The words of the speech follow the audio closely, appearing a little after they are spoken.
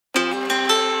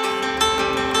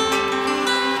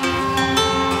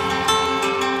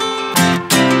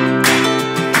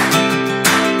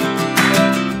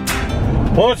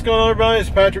What's going on, everybody? It's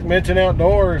Patrick, Minton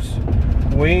Outdoors.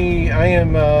 I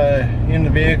am in the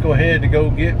vehicle headed to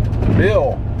go get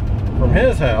Bill from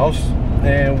his house,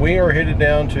 and we are headed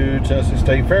down to Tennessee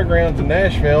State Fairgrounds in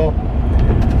Nashville.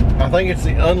 I think it's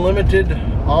the Unlimited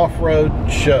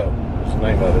Off-Road Show. That's the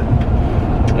name of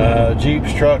it.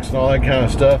 Jeeps, trucks, and all that kind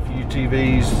of stuff.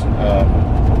 UTVs,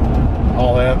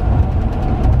 all that.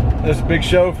 It's a big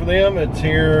show for them. It's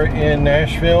here in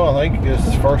Nashville. I think it's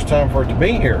the first time for it to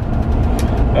be here.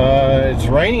 It's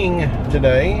raining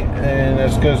today, and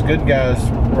that's because Good Guys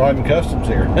Riding Customs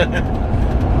here.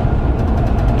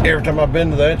 Every time I've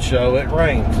been to that show, it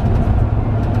rains.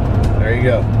 There you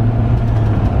go.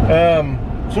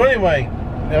 So anyway,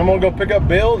 I'm gonna go pick up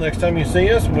Bill. Next time you see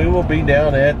us, we will be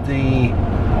down at the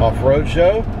Off-Road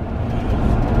Show.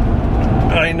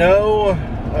 I know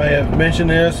I have mentioned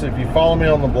this. If you follow me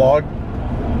on the blog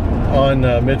on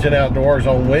Minton Outdoors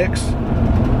on Wix,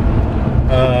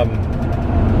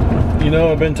 you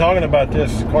know, I've been talking about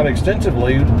this quite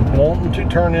extensively, wanting to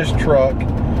turn this truck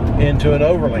into an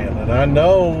overland. And I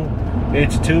know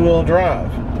it's two-wheel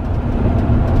drive.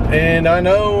 And I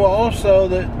know also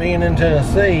that being in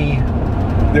Tennessee,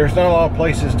 there's not a lot of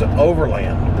places to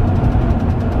overland.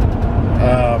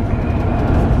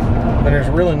 And there's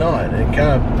really not. It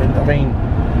kind of, I mean,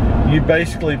 you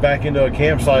basically back into a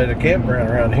campsite at a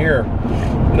campground around here.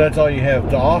 That's all you have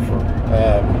to offer.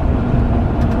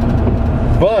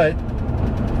 But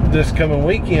this coming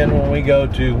weekend when we go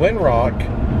to Windrock,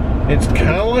 it's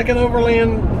kind of like an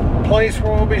overland place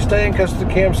where we'll be staying because the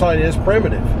campsite is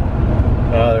primitive.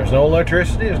 There's no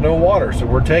electricity, there's no water, so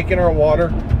we're taking our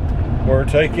water, we're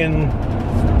taking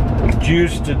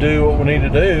juice to do what we need to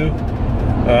do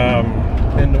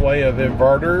in the way of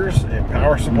inverters and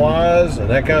power supplies and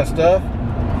that kind of stuff.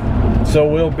 So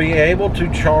we'll be able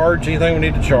to charge anything we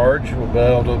need to charge. We'll be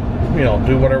able to, you know,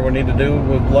 do whatever we need to do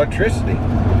with electricity.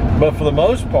 But for the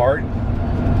most part,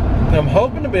 I'm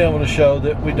hoping to be able to show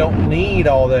that we don't need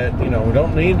all that, you know, we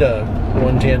don't need a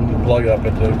 110 plug up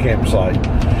at the campsite.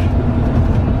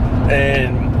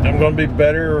 And I'm going to be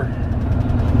better,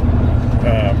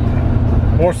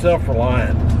 more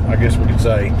self-reliant, I guess we could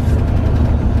say,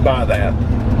 by that.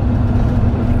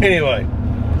 Anyway,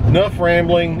 enough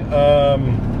rambling.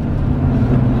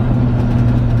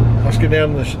 Let's get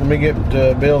down to the, let me get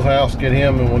to Bill's house, get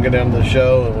him, and we'll get down to the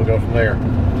show, and we'll go from there.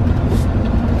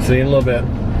 See you in a little bit.